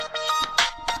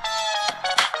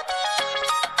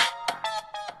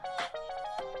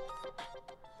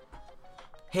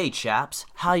Hey chaps,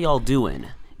 how y'all doing?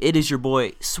 It is your boy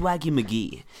Swaggy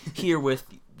McGee here with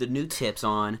the new tips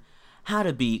on how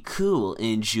to be cool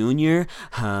in junior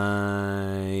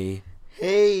high.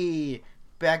 Hey,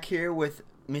 back here with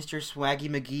Mr. Swaggy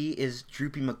McGee is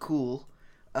Droopy McCool.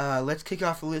 Let's kick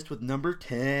off the list with number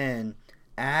 10,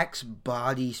 Axe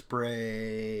Body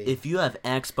Spray. If you have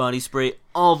Axe body spray,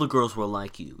 all the girls will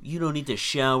like you. You don't need to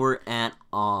shower at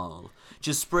all.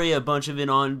 Just spray a bunch of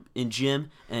it on in gym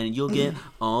and you'll get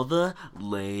all the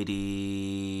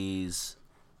ladies.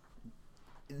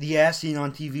 The as seen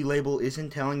on TV label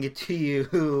isn't telling it to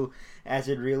you as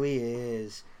it really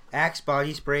is. Axe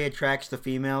Body Spray attracts the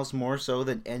females more so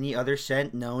than any other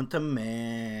scent known to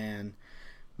man.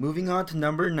 Moving on to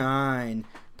number 9,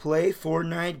 play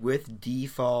Fortnite with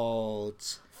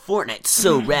defaults. Fortnite's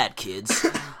so rad, kids.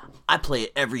 I play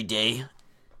it every day,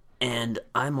 and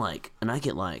I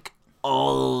get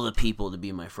all the people to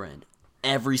be my friend.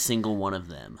 Every single one of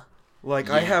them.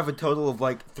 I have a total of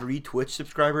 3 Twitch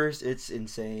subscribers. It's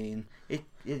insane.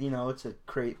 It's a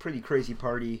pretty crazy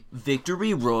party.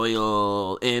 Victory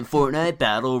Royale and Fortnite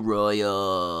Battle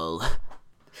Royale.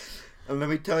 And let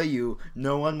me tell you,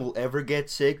 no one will ever get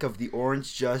sick of the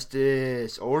Orange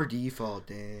Justice or Default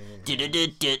Dance.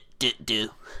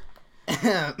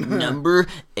 Number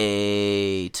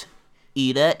 8.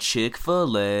 Eat at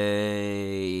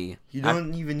Chick-fil-A. You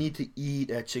don't even need to eat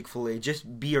at Chick-fil-A.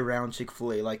 Just be around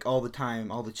Chick-fil-A all the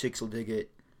time. All the chicks will dig it.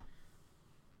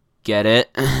 Get it?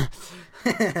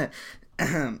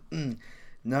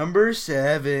 Number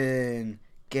 7.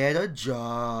 Get a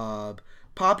job.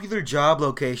 Popular job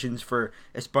locations for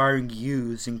aspiring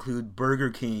youths include Burger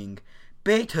King,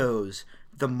 Beto's,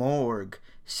 The Morgue,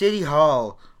 City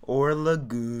Hall, or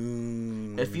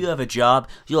Lagoon. If you have a job,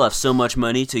 you'll have so much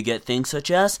money to get things such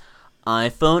as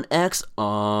iPhone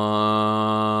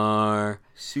XR,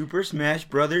 Super Smash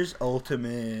Bros.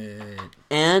 Ultimate,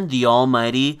 and the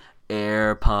almighty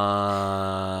AirPods.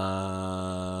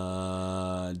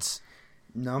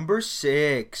 Number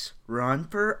 6. Run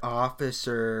for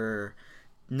officer.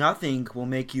 Nothing will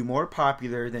make you more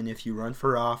popular than if you run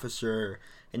for officer.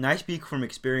 And I speak from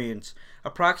experience.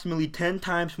 Approximately 10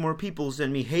 times more people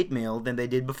send me hate mail than they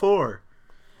did before.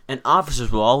 And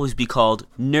officers will always be called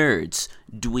nerds,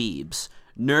 dweebs,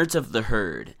 nerds of the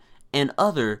herd, and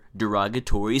other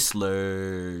derogatory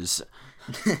slurs.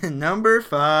 Number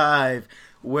 5.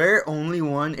 Wear only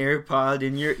one AirPod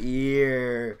in your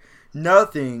ear.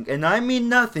 Nothing, and I mean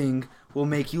nothing, will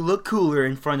make you look cooler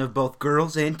in front of both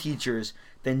girls and teachers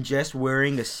than just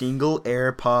wearing a single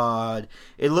AirPod.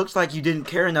 It looks like you didn't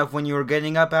care enough when you were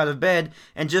getting up out of bed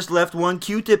and just left one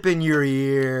Q-tip in your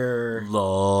ear.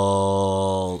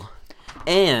 Lol.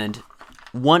 And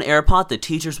one AirPod, the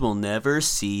teachers will never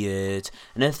see it.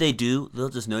 And if they do, they'll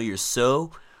just know you're so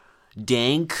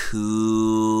dang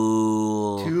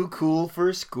cool. Too cool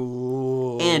for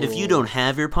school. And if you don't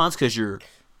have AirPods because you're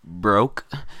broke,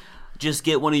 just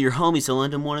get one of your homies to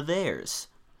lend them one of theirs.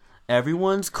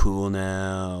 Everyone's cool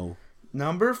now.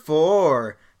 Number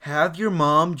 4. Have your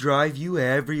mom drive you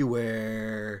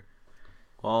everywhere.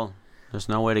 Well, there's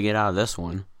no way to get out of this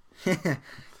one.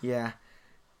 Yeah.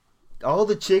 All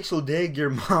the chicks will dig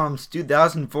your mom's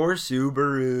 2004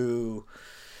 Subaru.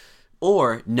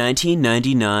 Or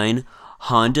 1999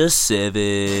 Honda Civic.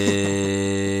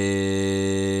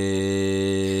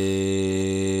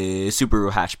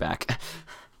 Subaru hatchback.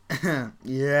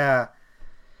 Yeah.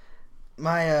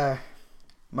 My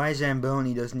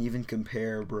Zamboni doesn't even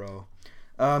compare, bro.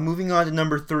 Moving on to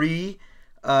number 3.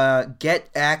 Get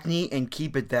acne and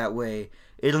keep it that way.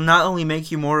 It'll not only make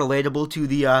you more relatable to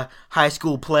the high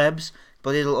school plebs,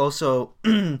 but it'll also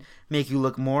make you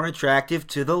look more attractive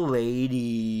to the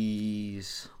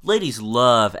ladies. Ladies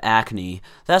love acne.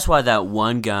 That's why that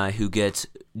one guy who gets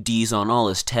D's on all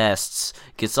his tests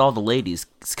gets all the ladies,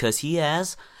 because he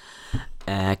has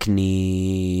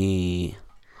acne.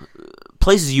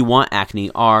 Places you want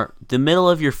acne are the middle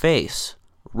of your face,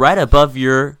 right above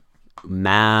your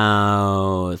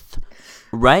mouth,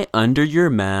 right under your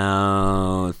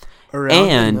mouth,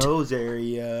 around the nose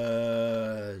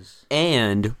areas,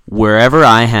 and wherever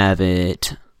I have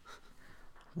it,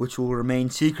 which will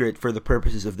remain secret for the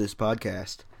purposes of this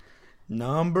podcast.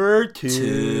 Number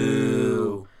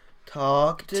 2.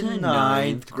 Talk to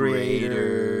ninth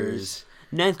graders.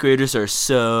 Ninth graders are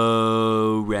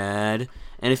so rad.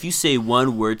 And if you say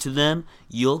one word to them,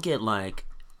 you'll get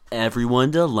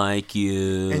everyone to like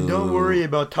you. And don't worry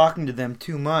about talking to them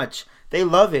too much. They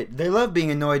love it. They love being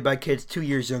annoyed by kids 2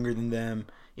 years younger than them.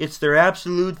 It's their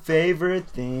absolute favorite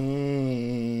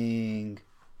thing.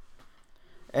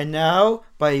 And now,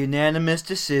 by unanimous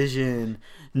decision,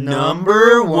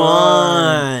 number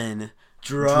 1,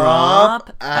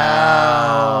 Drop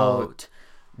out.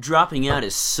 Dropping out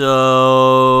is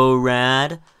so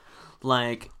rad.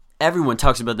 Like, everyone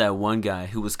talks about that one guy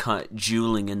who was caught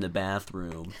juuling in the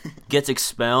bathroom, gets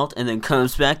expelled, and then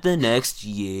comes back the next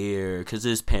year because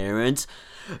his parents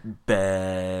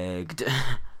begged.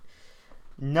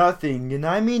 Nothing, and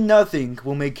I mean nothing,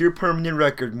 will make your permanent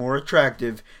record more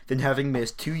attractive than having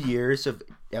missed 2 years of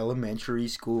elementary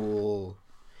school.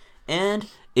 And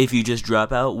if you just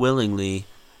drop out willingly,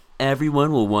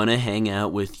 everyone will want to hang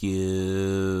out with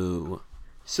you.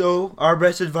 So, our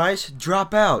best advice,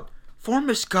 drop out. Form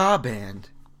a ska band.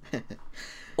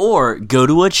 Or go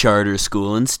to a charter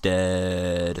school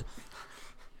instead.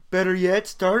 Better yet,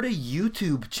 start a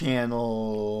YouTube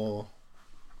channel.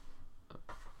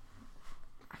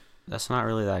 That's not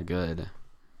really that good.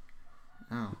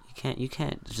 Oh, You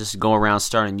can't just go around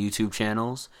starting YouTube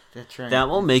channels. that's right. That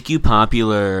will make you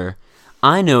popular.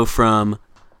 I know from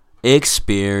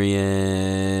experience.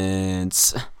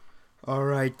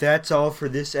 Alright, that's all for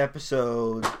this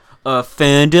episode. A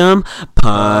Fandom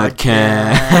Podcast.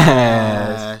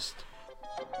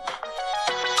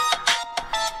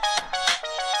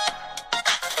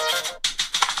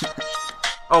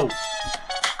 Oh.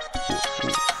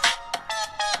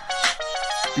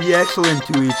 Be excellent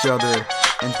to each other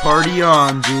and party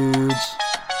on, dudes.